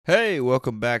Hey,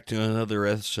 welcome back to another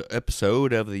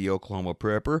episode of the Oklahoma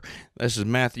Prepper. This is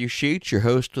Matthew Sheets, your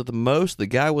host of the most, the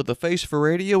guy with a face for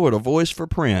radio and a voice for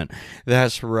print.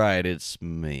 That's right, it's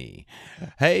me.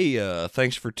 Hey,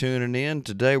 thanks for tuning in.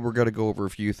 Today we're going to go over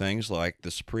a few things like the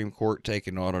Supreme Court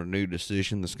taking on a new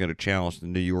decision that's going to challenge the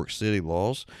New York City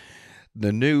laws,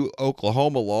 the new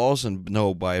Oklahoma laws, and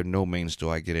no, by no means do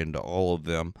I get into all of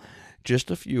them, just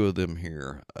a few of them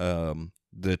here.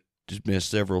 There's been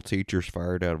several teachers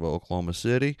fired out of Oklahoma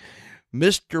City.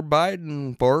 Mr.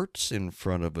 Biden farts in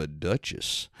front of a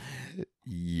duchess.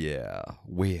 Yeah,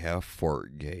 we have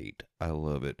fartgate. I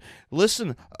love it.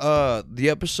 Listen, the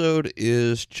episode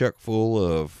is chock full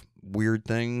of weird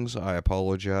things. I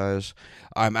apologize.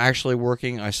 I'm actually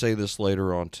working. I say this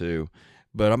later on too,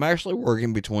 but I'm actually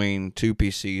working between two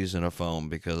PCs and a phone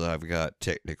because I've got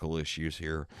technical issues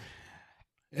here.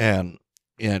 And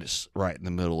it's right in the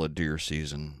middle of deer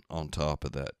season on top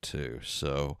of that, too.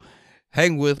 So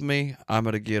hang with me. I'm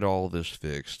going to get all this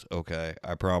fixed, okay?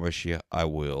 I promise you I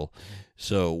will.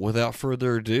 So without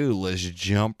further ado, let's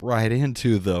jump right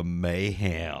into the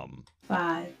mayhem.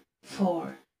 5,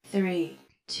 4, 3,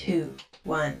 2,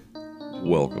 1.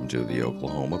 Welcome to the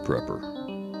Oklahoma Prepper.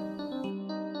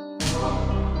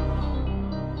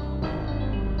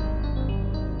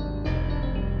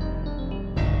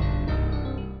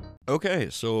 Okay,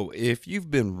 so if you've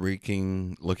been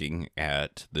looking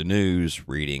at the news,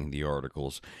 reading the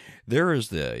articles, there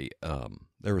was an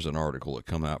article that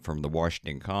come out from the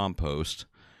Washington Compost,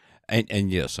 and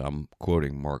yes, I'm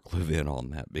quoting Mark Levin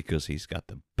on that because he's got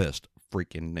the best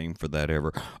freaking name for that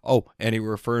ever. Oh, and he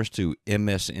refers to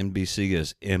MSNBC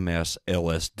as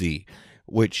MSLSD,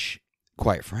 which,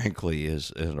 quite frankly,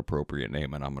 is an appropriate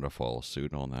name, and I'm going to follow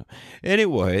suit on that.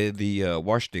 Anyway, the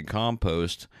Washington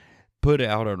Compost put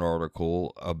out an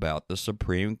article about the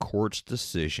Supreme Court's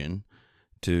decision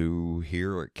to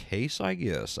hear a case, I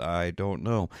guess. I don't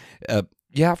know.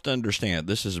 You have to understand,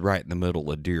 this is right in the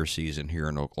middle of deer season here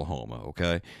in Oklahoma,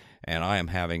 okay? And I am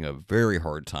having a very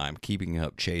hard time keeping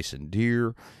up chasing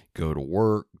deer, go to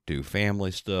work, do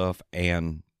family stuff,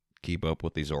 and keep up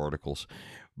with these articles.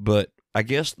 But I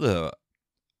guess the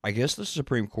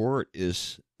Supreme Court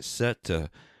is set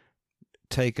to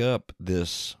take up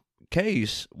this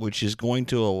case, which is going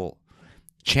to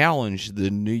challenge the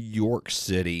New York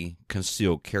City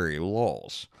concealed carry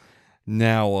laws.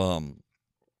 Now,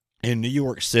 in New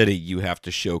York City, you have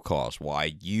to show cause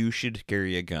why you should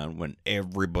carry a gun when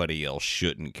everybody else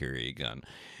shouldn't carry a gun,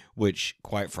 which,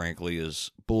 quite frankly, is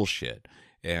bullshit.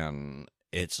 And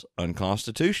it's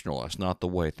unconstitutional. That's not the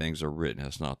way things are written.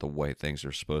 That's not the way things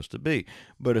are supposed to be.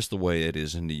 But it's the way it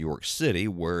is in New York City,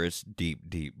 where it's deep,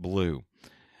 deep blue.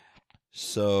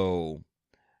 So,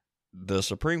 the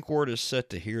Supreme Court is set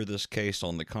to hear this case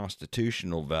on the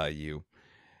constitutional value,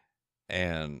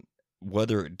 and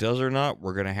whether it does or not,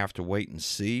 we're going to have to wait and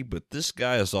see. But this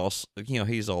guy is also,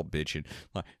 he's all bitching.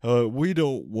 Like, we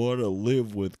don't want to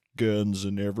live with guns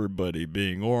and everybody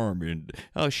being armed. And,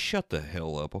 shut the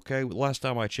hell up, okay? Last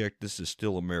time I checked, this is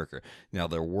still America. Now,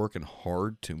 they're working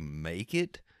hard to make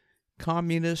it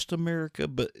communist America,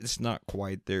 but it's not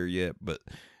quite there yet. But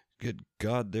good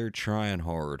God, they're trying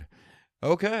hard.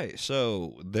 Okay,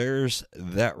 so there's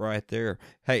that right there.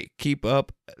 Hey, keep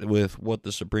up with what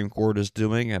the Supreme Court is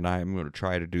doing, and I'm going to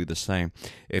try to do the same.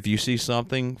 If you see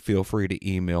something, feel free to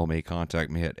email me.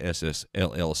 Contact me at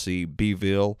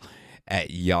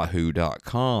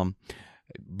sssllcbville@yahoo.com.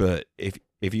 But if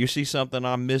you see something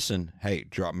I'm missing, hey,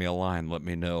 drop me a line. Let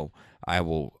me know. I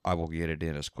will get it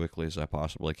in as quickly as I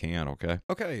possibly can, okay?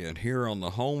 Okay, and here on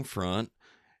the home front,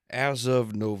 as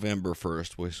of November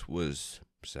 1st, which was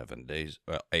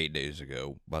 8 days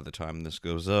ago by the time this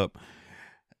goes up,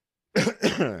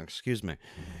 excuse me,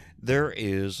 there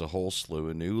is a whole slew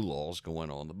of new laws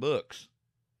going on the books.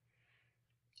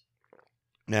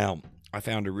 Now, I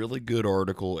found a really good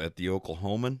article at the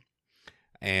Oklahoman,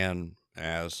 and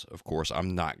as, of course,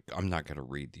 I'm not going to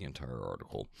read the entire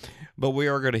article, but we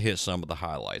are going to hit some of the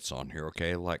highlights on here,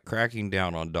 okay? Like cracking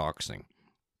down on doxing.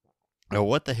 Now,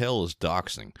 what the hell is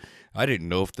doxing? I didn't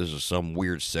know if this was some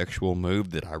weird sexual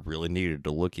move that I really needed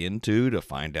to look into to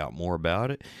find out more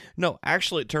about it. No,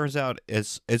 actually, it turns out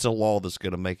it's a law that's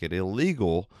going to make it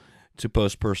illegal to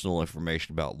post personal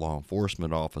information about law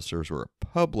enforcement officers or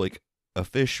public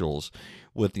officials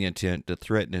with the intent to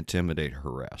threaten, intimidate,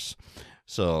 harass.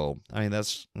 So, I mean,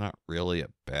 that's not really a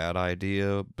bad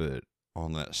idea, but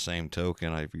on that same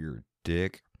token, if you're a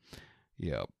dick,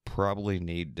 yeah, probably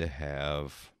need to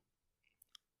have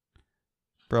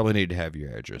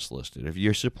your address listed. If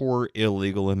you support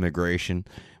illegal immigration,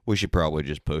 we should probably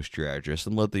just post your address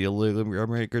and let the illegal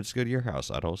immigrants go to your house.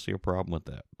 I don't see a problem with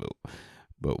that.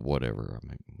 But whatever. I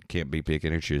mean, can't be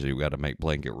picking and choosing. We got to make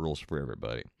blanket rules for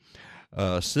everybody.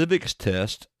 Civics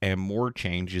test and more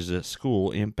changes at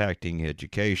school impacting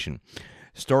education.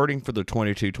 Starting for the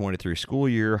 22-23 school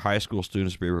year, high school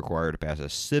students will be required to pass a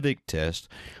civic test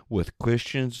with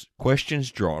questions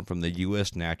drawn from the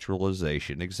U.S.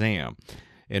 naturalization exam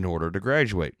in order to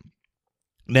graduate.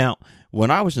 Now, when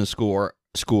I was in school,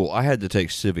 I had to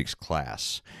take civics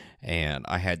class, and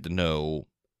I had to know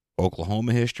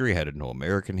Oklahoma history, had to know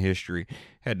American history,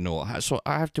 had to know. So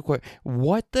I have to question,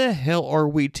 what the hell are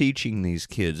we teaching these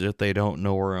kids if they don't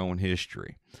know our own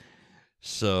history?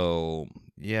 So,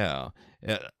 yeah.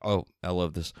 Oh, I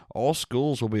love this. All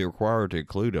schools will be required to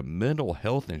include a mental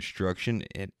health instruction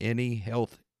in any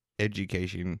health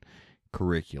education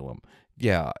curriculum.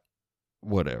 Yeah,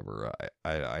 whatever.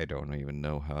 I don't even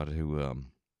know how to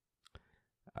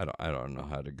I don't know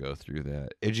how to go through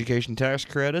that. Education tax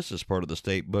credits as part of the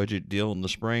state budget deal in the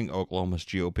spring. Oklahoma's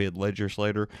GOP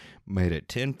legislator made a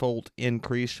tenfold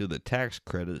increase to the tax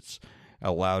credits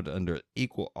allowed under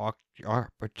equal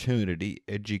opportunity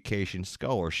education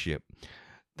scholarship.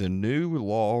 The new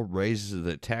law raises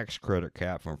the tax credit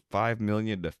cap from $5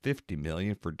 million to $50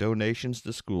 million for donations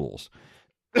to schools.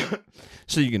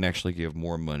 So you can actually give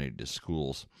more money to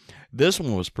schools. This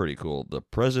one was pretty cool. The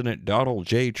President Donald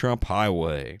J. Trump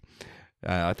Highway.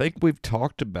 I think we've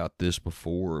talked about this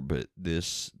before, but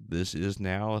this is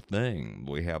now a thing.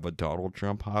 We have a Donald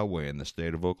Trump Highway in the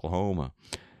state of Oklahoma.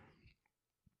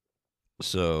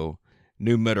 So,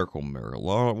 new medical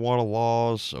marijuana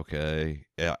laws. Okay.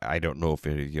 I don't know if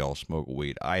any of y'all smoke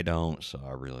weed. I don't, so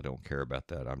I really don't care about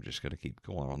that. I'm just going to keep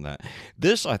going on that.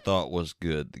 This I thought was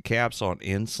good. The caps on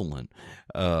insulin.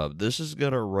 This is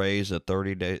going to raise a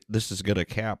 30-day. This is going to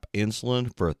cap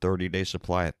insulin for a 30-day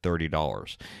supply at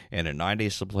 $30 and a 90-day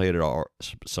supply at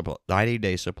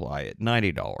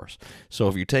 $90. So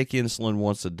if you take insulin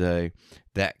once a day,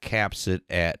 that caps it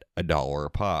at $1 a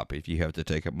pop. If you have to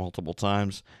take it multiple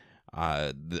times,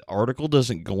 the article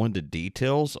doesn't go into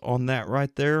details on that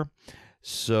right there,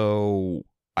 so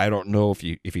I don't know if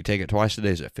you take it twice a day,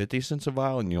 is it 50 cents a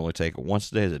vial, and you only take it once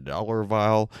a day, is it $1 a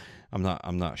vial? I'm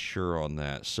not sure on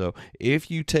that. So if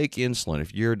you take insulin,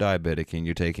 if you're a diabetic and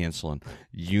you take insulin,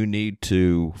 you need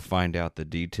to find out the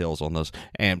details on those.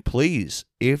 And please,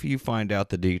 if you find out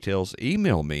the details,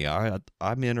 email me.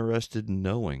 I'm interested in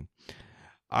knowing.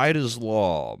 Ida's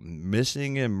Law,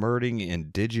 missing and murdering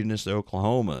indigenous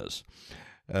Oklahomas.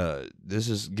 This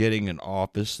is getting an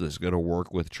office that's going to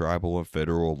work with tribal and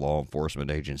federal law enforcement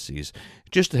agencies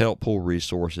just to help pull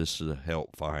resources to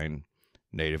help find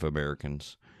Native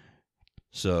Americans.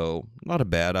 So, not a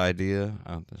bad idea.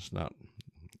 It's not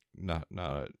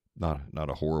a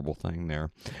horrible thing there.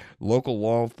 Local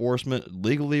law enforcement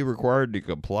legally required to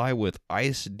comply with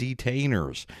ICE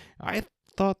detainers. I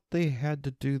thought they had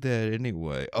to do that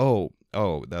anyway. Oh,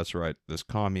 that's right. This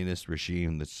communist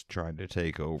regime that's trying to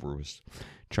take over was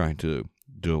trying to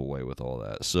do away with all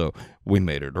that. So we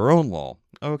made it our own law.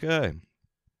 Okay.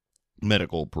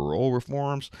 Medical parole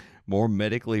reforms. More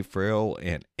medically frail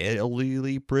and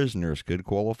elderly prisoners could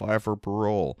qualify for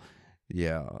parole.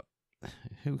 Yeah.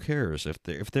 Who cares?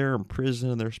 If they're in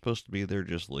prison and they're supposed to be there,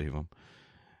 just leave them.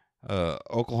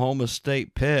 Oklahoma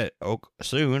State Pet.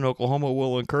 Soon, Oklahoma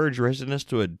will encourage residents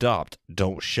to adopt,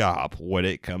 don't shop, when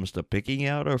it comes to picking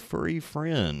out a furry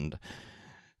friend.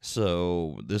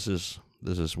 So this is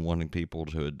wanting people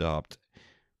to adopt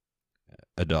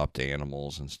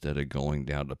animals instead of going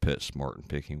down to PetSmart and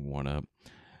picking one up,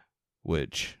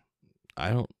 which I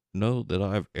don't know that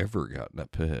I've ever gotten a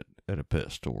pet at a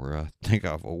pet store. I think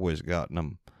I've always gotten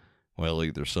them. Well,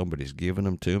 either somebody's giving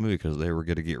them to me because they were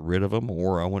going to get rid of them,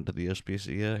 or I went to the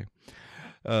SPCA.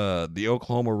 The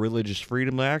Oklahoma Religious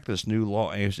Freedom Act, this new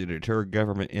law aims to deter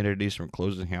government entities from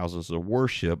closing houses of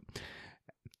worship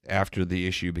after the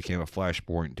issue became a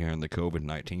flashpoint during the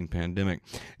COVID-19 pandemic.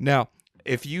 Now,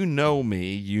 if you know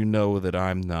me, you know that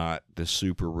I'm not the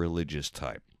super religious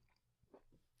type.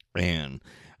 And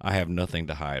I have nothing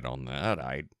to hide on that.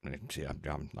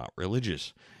 I'm not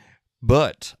religious.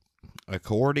 But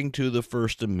according to the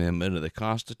First Amendment of the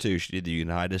Constitution of the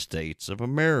United States of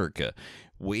America,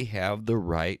 we have the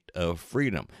right of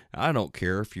freedom. I don't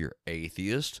care if you're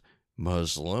atheist,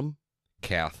 Muslim,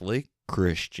 Catholic,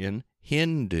 Christian,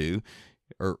 Hindu,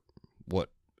 or what.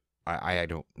 I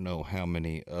don't know how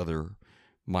many other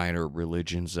minor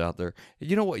religions out there.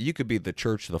 You know what? You could be the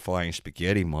Church of the Flying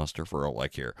Spaghetti Monster for all I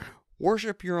care.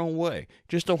 Worship your own way.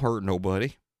 Just don't hurt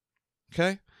nobody.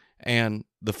 Okay? And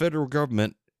the federal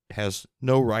government has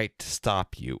no right to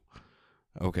stop you.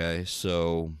 Okay,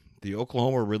 so the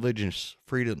Oklahoma Religious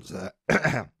Freedoms Act,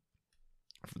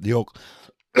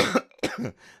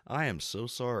 I am so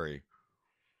sorry.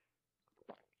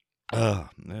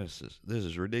 This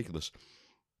is ridiculous.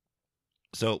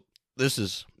 So this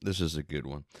is a good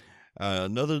one.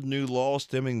 Another new law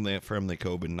stemming from the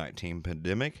COVID-19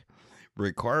 pandemic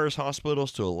requires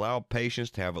hospitals to allow patients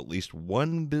to have at least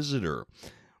one visitor,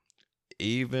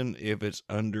 even if it's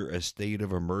under a state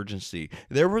of emergency.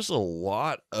 There was a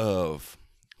lot of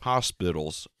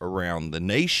hospitals around the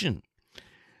nation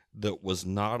that was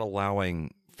not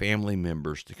allowing family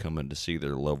members to come in to see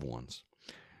their loved ones.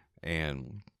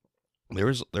 And there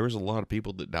was a lot of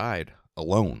people that died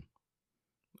alone.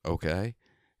 Okay?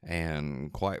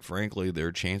 And quite frankly,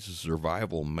 their chances of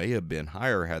survival may have been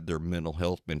higher had their mental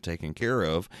health been taken care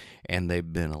of and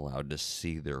they've been allowed to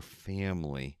see their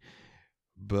family.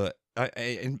 But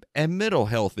and mental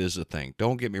health is a thing.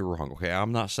 Don't get me wrong, okay?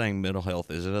 I'm not saying mental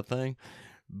health isn't a thing,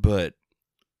 but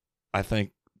I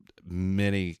think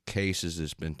many cases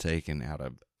has been taken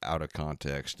out of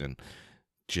context and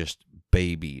just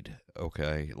babied,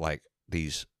 okay? Like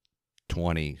these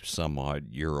 20 some odd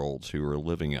year olds who are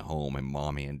living at home in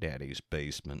mommy and daddy's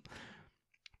basement.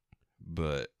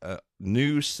 But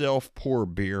new self pour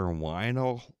beer and wine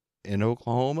in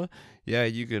Oklahoma, yeah,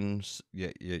 you can, yeah,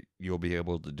 you'll be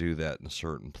able to do that in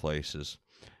certain places.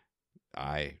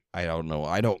 I don't know.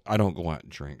 I don't go out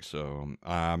and drink, so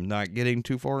I'm not getting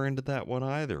too far into that one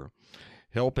either.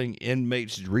 Helping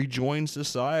inmates rejoin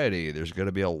society. There's going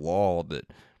to be a law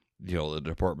that the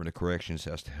Department of Corrections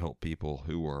has to help people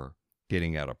who are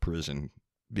getting out of prison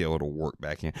be able to work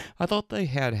back in. I thought they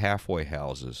had halfway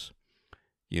houses.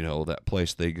 That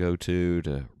place they go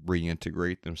to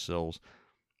reintegrate themselves.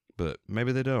 But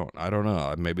maybe they don't. I don't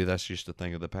know. Maybe that's just a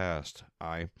thing of the past.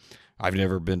 I've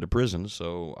never been to prison,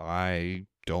 so I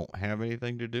don't have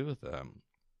anything to do with that.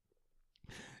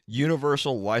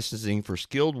 Universal licensing for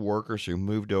skilled workers who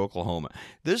moved to Oklahoma.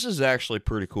 This is actually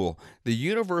pretty cool. The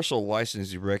Universal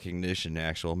Licensing Recognition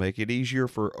Act will make it easier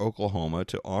for Oklahoma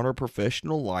to honor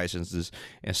professional licenses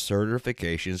and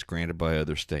certifications granted by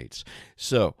other states.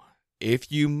 So,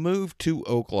 if you move to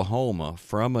Oklahoma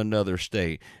from another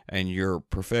state and you're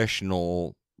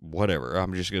professional, whatever,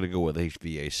 I'm just going to go with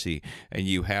HVAC, and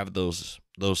you have those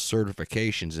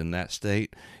certifications in that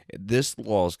state, this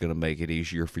law is going to make it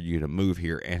easier for you to move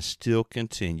here and still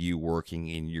continue working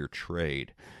in your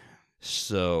trade.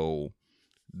 So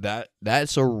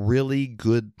that's a really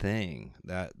good thing.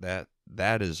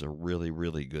 That is a really,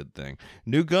 really good thing.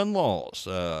 New gun laws.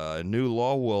 A new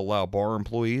law will allow bar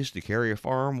employees to carry a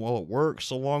firearm while at work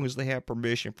so long as they have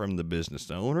permission from the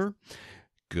business owner.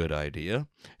 Good idea.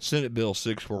 Senate Bill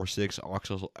 646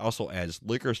 also adds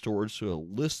liquor stores to a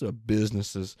list of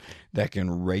businesses that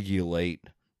can regulate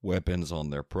weapons on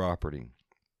their property.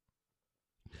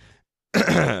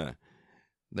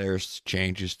 There's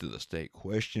changes to the state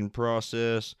question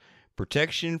process.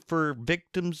 Protection for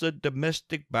victims of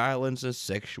domestic violence and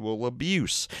sexual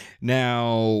abuse.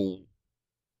 Now,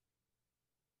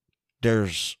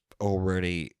 there's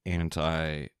already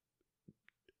I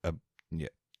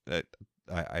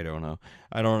don't know.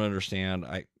 I don't understand.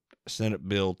 Senate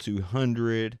Bill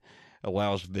 200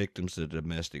 allows victims of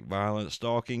domestic violence,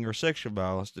 stalking, or sexual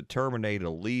violence to terminate a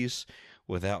lease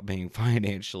without being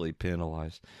financially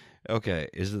penalized. Okay,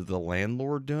 is it the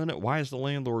landlord doing it? Why is the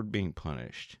landlord being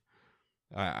punished?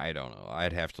 I don't know.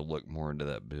 I'd have to look more into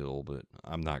that bill, but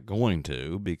I'm not going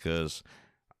to because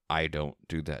I don't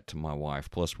do that to my wife.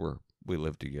 Plus, we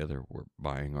live together. We're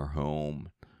buying our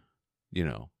home,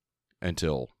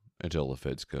 until the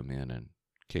feds come in and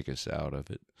kick us out of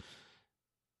it.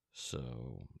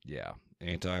 So, yeah.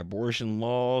 Anti-abortion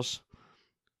laws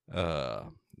are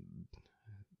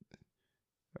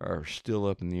still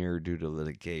up in the air due to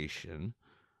litigation.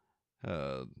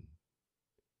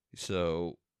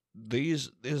 So this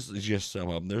is just some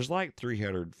of them. There's like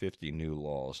 350 new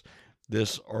laws.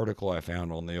 This article I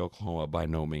found on the Oklahoma by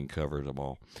no means covers them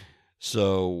all.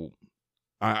 So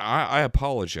I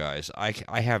apologize.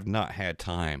 I have not had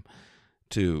time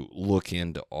to look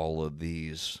into all of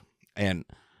these. And,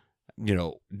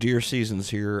 deer season's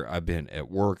here. I've been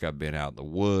at work. I've been out in the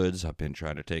woods. I've been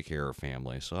trying to take care of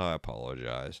family. So I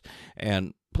apologize.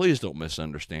 And please don't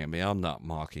misunderstand me. I'm not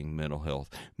mocking mental health.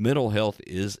 Mental health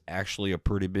is actually a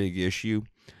pretty big issue.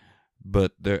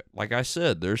 But like I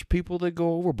said, there's people that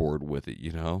go overboard with it,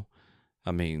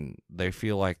 I mean, they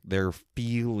feel like their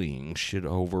feelings should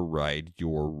override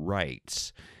your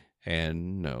rights.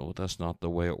 And no, that's not the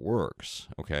way it works.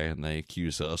 Okay, and they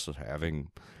accuse us of having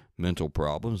mental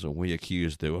problems, and we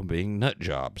accuse them of being nut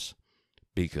jobs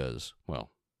because,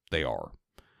 well, they are.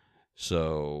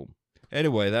 So,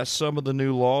 anyway, that's some of the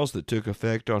new laws that took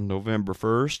effect on November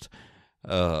 1st.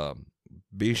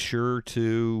 Be sure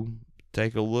to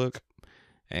take a look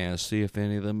and see if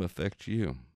any of them affect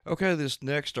you. Okay, this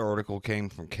next article came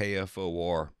from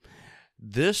KFOR.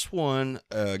 This one,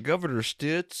 Governor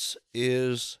Stitz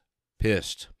is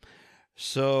pissed.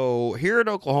 So, here in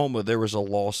Oklahoma, there was a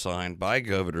law signed by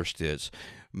Governor Stitz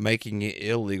making it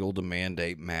illegal to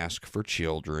mandate masks for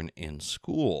children in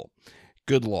school.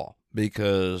 Good law,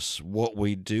 because what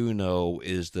we do know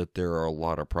is that there are a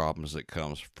lot of problems that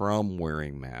comes from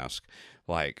wearing masks,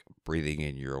 like breathing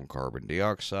in your own carbon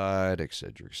dioxide,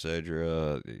 etc.,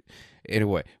 etc.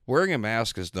 Anyway, wearing a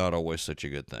mask is not always such a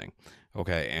good thing.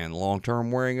 Okay, and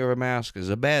long-term wearing of a mask is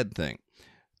a bad thing.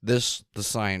 This the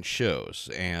science shows,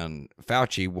 and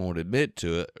Fauci won't admit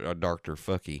to it, or Dr.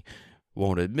 Fucky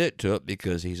won't admit to it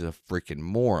because he's a freaking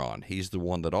moron. He's the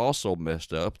one that also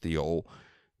messed up the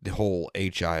whole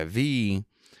HIV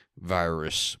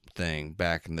virus thing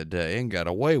back in the day and got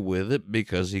away with it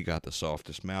because he got the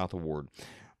softest mouth award.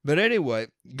 But anyway,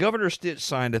 Governor Stitz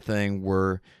signed a thing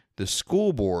where the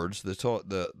school boards,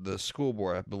 the school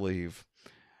board, I believe,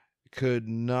 could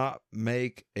not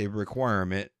make a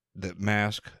requirement that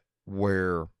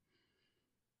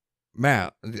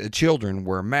children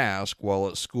wear masks while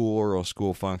at school or on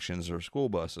school functions or school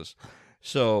buses.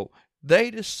 So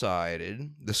the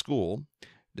school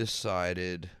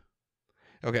decided,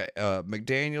 okay,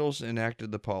 McDaniels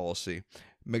enacted the policy.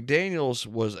 McDaniels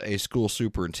was a school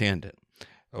superintendent.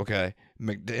 Okay,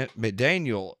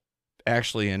 McDaniel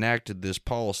actually enacted this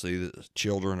policy that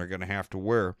children are going to have to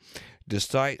wear,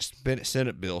 despite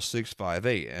Senate Bill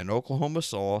 658, an Oklahoma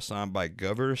law signed by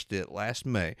Governor Stitt last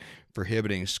May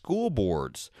prohibiting school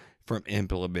boards from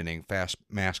implementing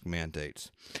mask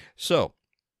mandates. So,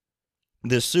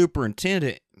 the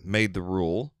superintendent made the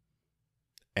rule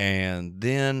and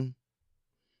then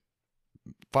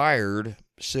fired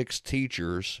 6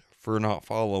 teachers for not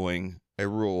following a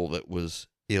rule that was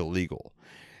illegal.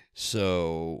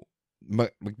 So,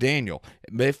 McDaniel,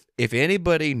 if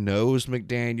anybody knows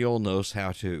McDaniel, knows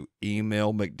how to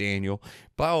email McDaniel,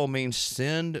 by all means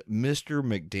send Mr.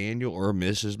 McDaniel or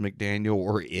Mrs. McDaniel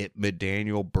or it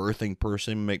McDaniel, birthing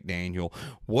person McDaniel,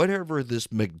 whatever this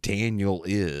McDaniel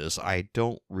is, I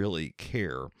don't really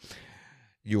care.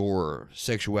 Your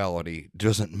sexuality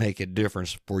doesn't make a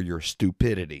difference for your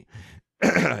stupidity.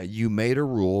 You made a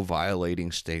rule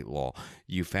violating state law.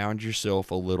 You found yourself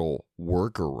a little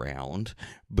workaround,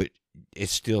 but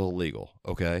it's still illegal,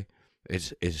 okay?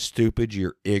 It's stupid,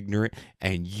 you're ignorant,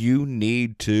 and you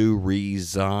need to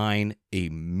resign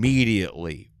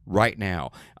immediately, right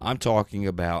now. I'm talking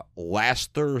about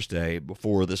last Thursday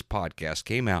before this podcast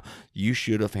came out. You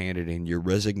should have handed in your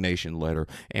resignation letter,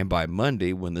 and by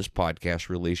Monday, when this podcast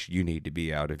released, you need to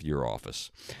be out of your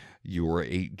office. You're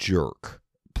a jerk,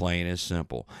 plain and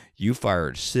simple. You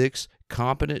fired 6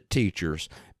 competent teachers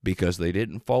because they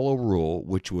didn't follow rule,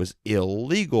 which was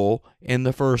illegal in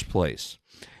the first place.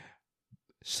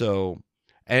 So,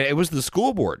 and it was the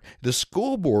school board. The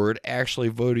school board actually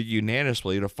voted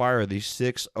unanimously to fire these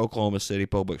 6 Oklahoma City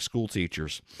public school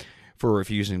teachers for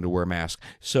refusing to wear masks.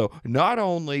 So, not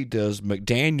only does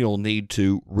McDaniel need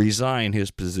to resign his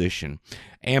position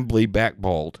and be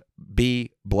blackballed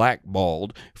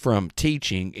from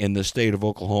teaching in the state of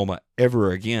Oklahoma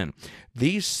ever again.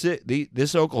 This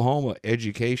Oklahoma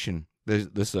education,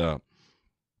 the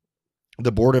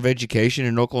Board of Education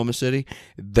in Oklahoma City,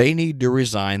 they need to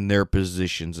resign their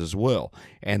positions as well,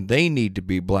 and they need to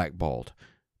be blackballed.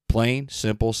 Plain,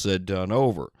 simple, said, done,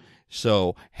 over.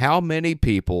 So how many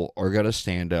people are going to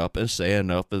stand up and say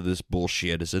enough of this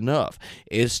bullshit is enough?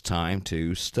 It's time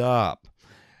to stop.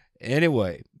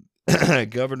 Anyway,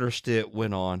 Governor Stitt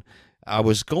went on. I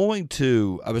was going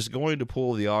to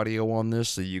pull the audio on this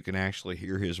so you can actually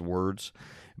hear his words,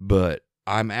 but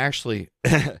I'm actually,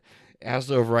 as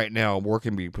of right now, I'm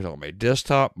working between my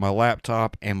desktop, my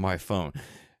laptop, and my phone.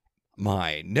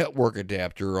 My network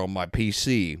adapter on my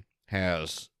PC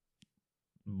has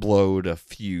blowed a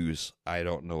fuse. I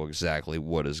don't know exactly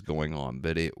what is going on,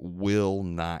 but it will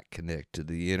not connect to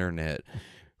the internet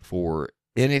for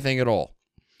anything at all.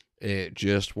 It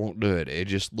just won't do it. It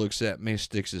just looks at me,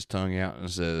 sticks its tongue out,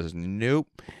 and says, nope,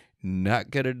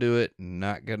 not going to do it,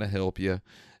 not going to help you.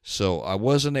 So I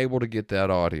wasn't able to get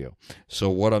that audio. So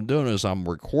what I'm doing is I'm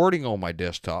recording on my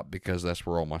desktop because that's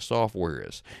where all my software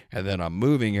is. And then I'm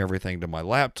moving everything to my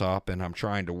laptop, and I'm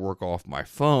trying to work off my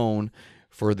phone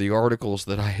for the articles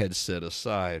that I had set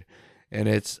aside. And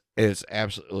it's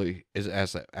absolutely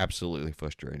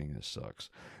frustrating. It sucks.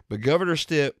 But Governor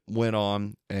Stitt went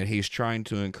on, and he's trying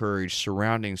to encourage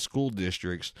surrounding school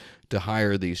districts to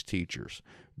hire these teachers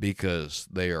because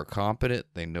they are competent,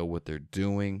 they know what they're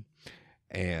doing,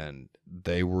 and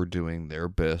they were doing their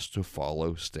best to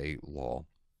follow state law.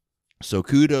 So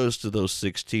kudos to those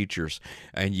 6 teachers,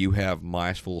 and you have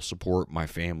my full support, my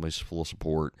family's full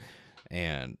support,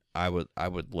 and I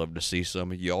would love to see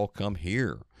some of y'all come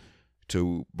here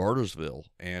to Bartlesville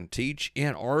and teach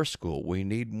in our school. We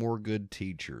need more good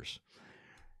teachers.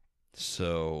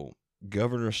 So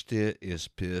Governor Stitt is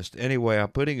pissed. Anyway, I'm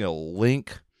putting a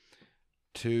link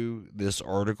to this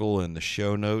article in the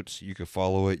show notes. You can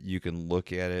follow it. You can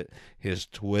look at it. His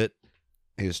Twitter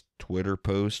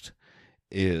post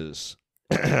is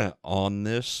on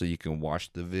this, so you can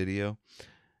watch the video,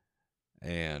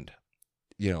 and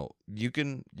you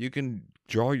can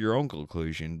draw your own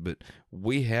conclusion. But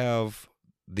we have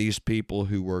these people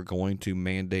who are going to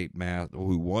mandate mask,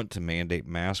 who want to mandate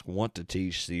mask, want to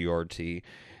teach CRT,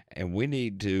 and we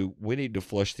need to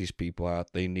flush these people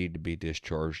out. They need to be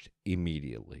discharged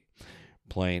immediately,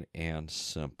 plain and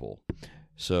simple.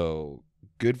 So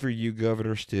good for you,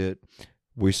 Governor Stitt.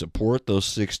 We support those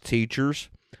 6 teachers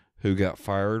who got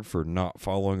fired for not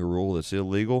following a rule that's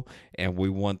illegal, and we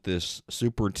want this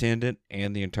superintendent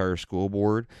and the entire school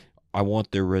board. I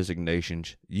want their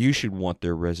resignations. You should want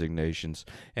their resignations.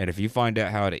 And if you find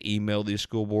out how to email these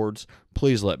school boards,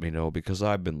 please let me know, because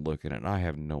I've been looking and I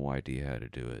have no idea how to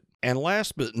do it. And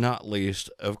last but not least,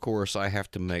 of course, I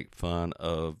have to make fun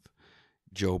of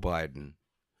Joe Biden.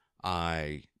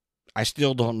 I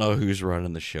still don't know who's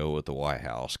running the show at the White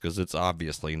House, because it's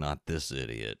obviously not this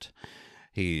idiot.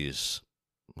 He's,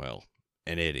 well,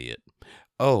 an idiot.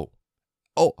 And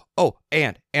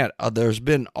there's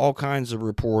been all kinds of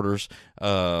reporters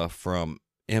from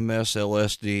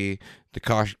MSLSD,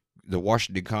 the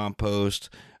Washington Compost,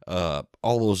 all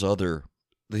those other,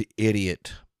 the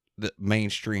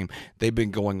mainstream. They've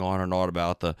been going on and on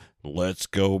about the "Let's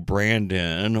Go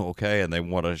Brandon," okay, and they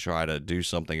want to try to do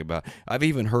something about. I've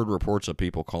even heard reports of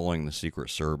people calling the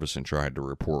Secret Service and trying to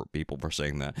report people for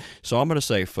saying that. So I'm going to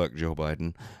say fuck Joe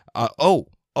Biden. Oh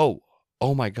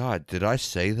my God, did I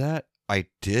say that? I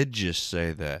did just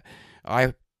say that.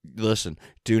 Listen,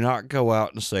 do not go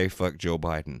out and say fuck Joe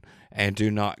Biden, and do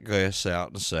not go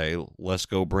out and say let's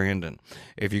go Brandon.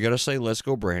 If you're going to say let's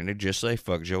go Brandon, just say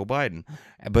fuck Joe Biden.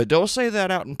 But don't say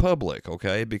that out in public,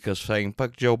 okay? Because saying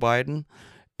fuck Joe Biden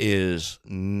is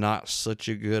not such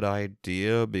a good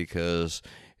idea, because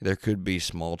there could be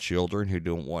small children who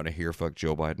don't want to hear fuck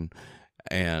Joe Biden,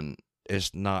 and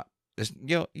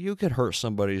you could hurt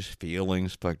somebody's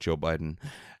feelings, fuck Joe Biden,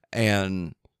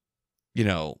 and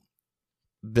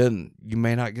then you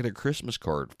may not get a Christmas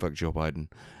card, fuck Joe Biden.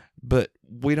 But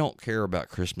we don't care about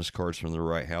Christmas cards from the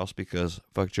White House, because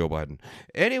fuck Joe Biden.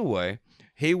 Anyway,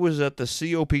 he was at the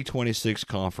COP26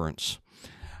 conference.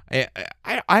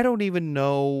 I don't even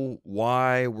know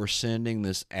why we're sending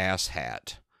this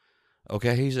asshat.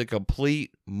 Okay, he's a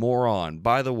complete moron.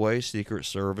 By the way, Secret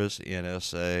Service,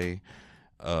 NSA,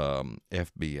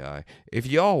 FBI, if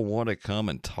y'all want to come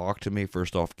and talk to me,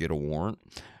 first off, get a warrant.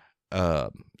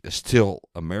 It's still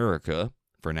America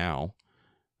for now,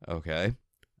 okay?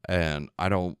 And I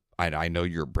know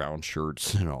you're brown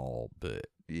shirts and all, but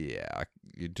yeah,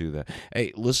 you do that.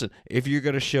 Hey, listen, if you're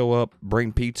going to show up,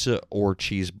 bring pizza or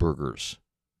cheeseburgers,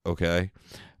 okay?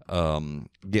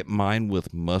 Get mine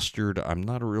with mustard. I'm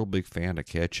not a real big fan of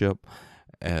ketchup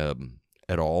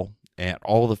at all. And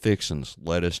all the fixings,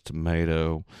 lettuce,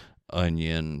 tomato,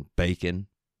 onion, bacon.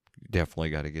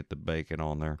 Definitely got to get the bacon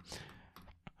on there.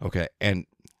 Okay, and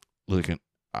look,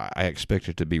 I expect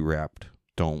it to be wrapped.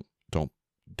 Don't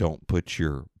put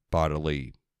your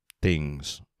bodily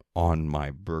things on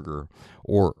my burger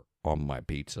or on my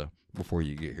pizza before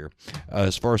you get here.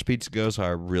 As far as pizza goes, I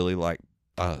really like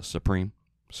Supreme.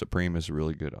 Supreme is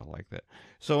really good. I like that.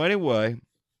 So anyway,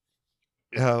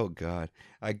 oh God,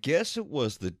 I guess it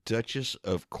was the Duchess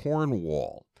of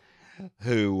Cornwall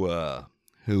who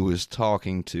was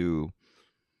talking to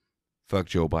fuck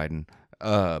Joe Biden.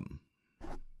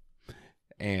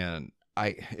 And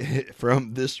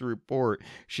from this report,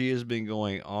 she has been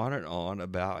going on and on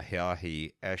about how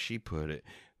he, as she put it,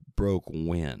 broke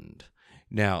wind.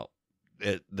 Now,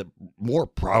 the more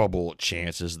probable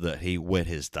chance is that he wet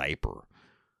his diaper.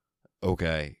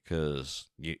 Okay, because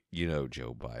you know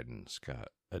Joe Biden's got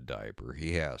a diaper.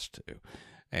 He has to.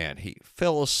 And he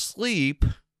fell asleep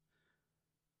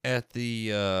at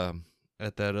that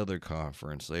other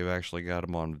conference. They've actually got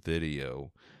him on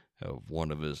video of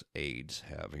one of his aides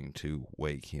having to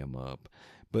wake him up.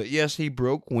 But yes, he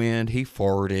broke wind. He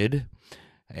farted,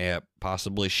 and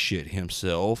possibly shit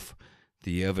himself.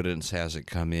 The evidence hasn't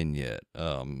come in yet.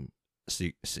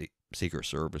 Secret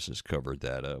Service has covered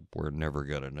that up. We're never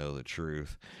going to know the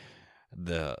truth.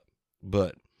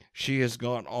 But she has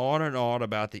gone on and on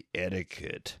about the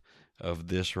etiquette of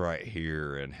this right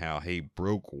here and how he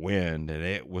broke wind, and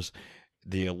it was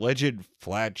the alleged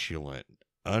flatulent,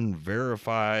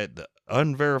 the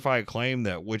unverified claim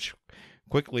that which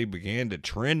quickly began to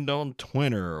trend on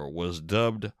Twitter was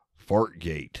dubbed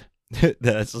fartgate.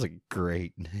 That's a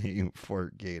great name,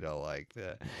 fartgate. I like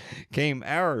that. Came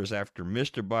hours after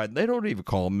Mr. Biden. They don't even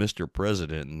call him Mr.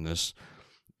 President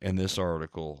in this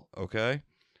article. Okay.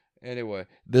 Anyway,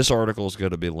 this article is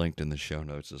going to be linked in the show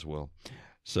notes as well,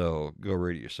 so go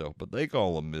read it yourself. But they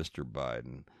call him Mr.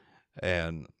 Biden,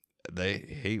 and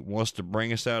he wants to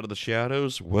bring us out of the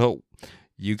shadows. Well,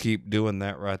 you keep doing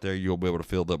that right there, you'll be able to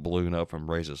fill that balloon up and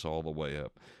raise us all the way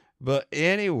up. But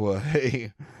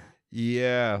anyway,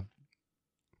 yeah.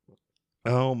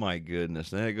 Oh my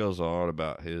goodness. Then it goes on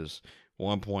about his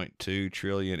 1.2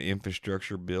 trillion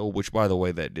infrastructure bill, which, by the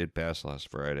way, that did pass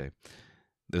last Friday.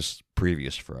 This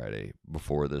previous Friday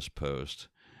before this post.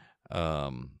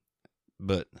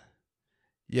 But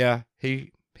yeah,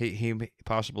 he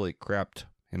possibly crapped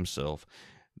himself.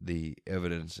 The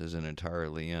evidence isn't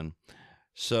entirely in.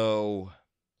 So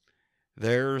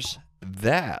there's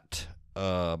that.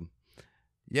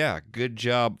 Yeah, good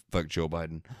job, fuck Joe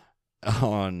Biden,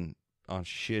 on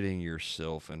shitting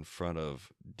yourself in front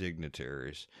of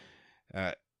dignitaries.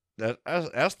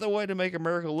 That's the way to make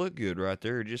America look good right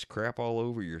there. Just crap all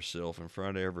over yourself in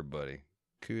front of everybody.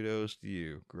 Kudos to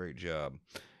you. Great job.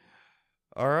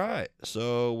 All right.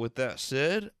 So with that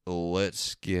said,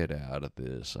 let's get out of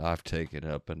this. I've taken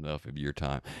up enough of your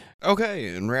time.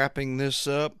 Okay, and wrapping this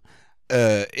up,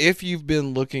 if you've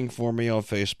been looking for me on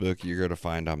Facebook, you're going to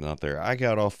find I'm not there. I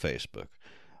got off Facebook.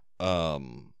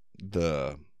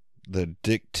 The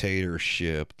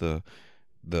dictatorship, the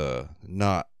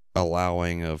not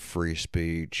allowing of free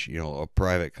speech, a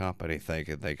private company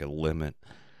thinking they could limit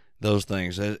those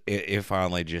things. It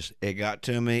finally it got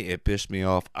to me. It pissed me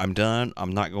off. I'm done.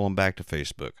 I'm not going back to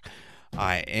Facebook.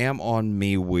 I am on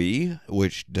MeWe,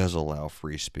 which does allow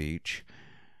free speech.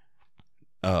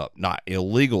 Not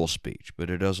illegal speech, but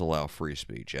it does allow free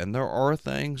speech. And there are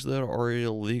things that are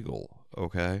illegal,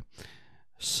 okay?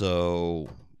 So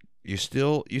you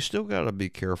still got to be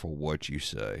careful what you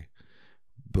say.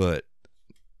 But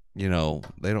they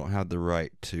don't have the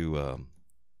right to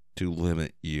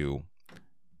limit you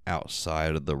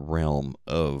outside of the realm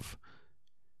of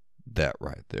that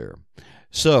right there.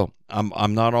 So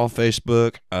I'm not on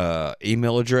Facebook.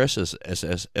 Email address is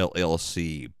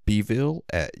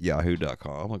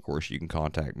ssllcbville@yahoo.com. Of course, you can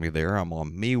contact me there. I'm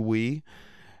on MeWe,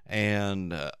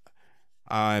 and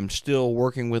I'm still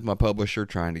working with my publisher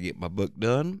trying to get my book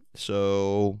done.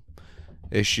 So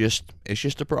it's just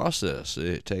a process.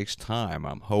 It takes time.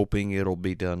 I'm hoping it'll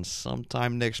be done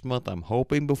sometime next month. I'm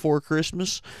hoping before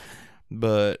Christmas.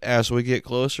 But as we get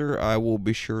closer, I will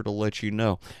be sure to let you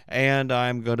know. And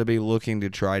I'm going to be looking to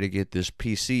try to get this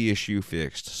PC issue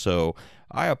fixed. So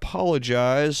I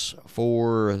apologize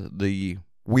for the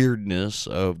weirdness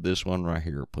of this one right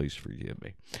here. Please forgive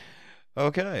me.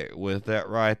 Okay, with that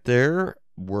right there,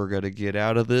 we're going to get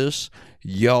out of this.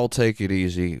 Y'all take it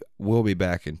easy. We'll be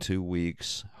back in 2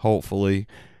 weeks, hopefully,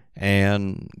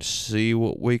 and see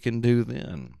what we can do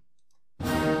then.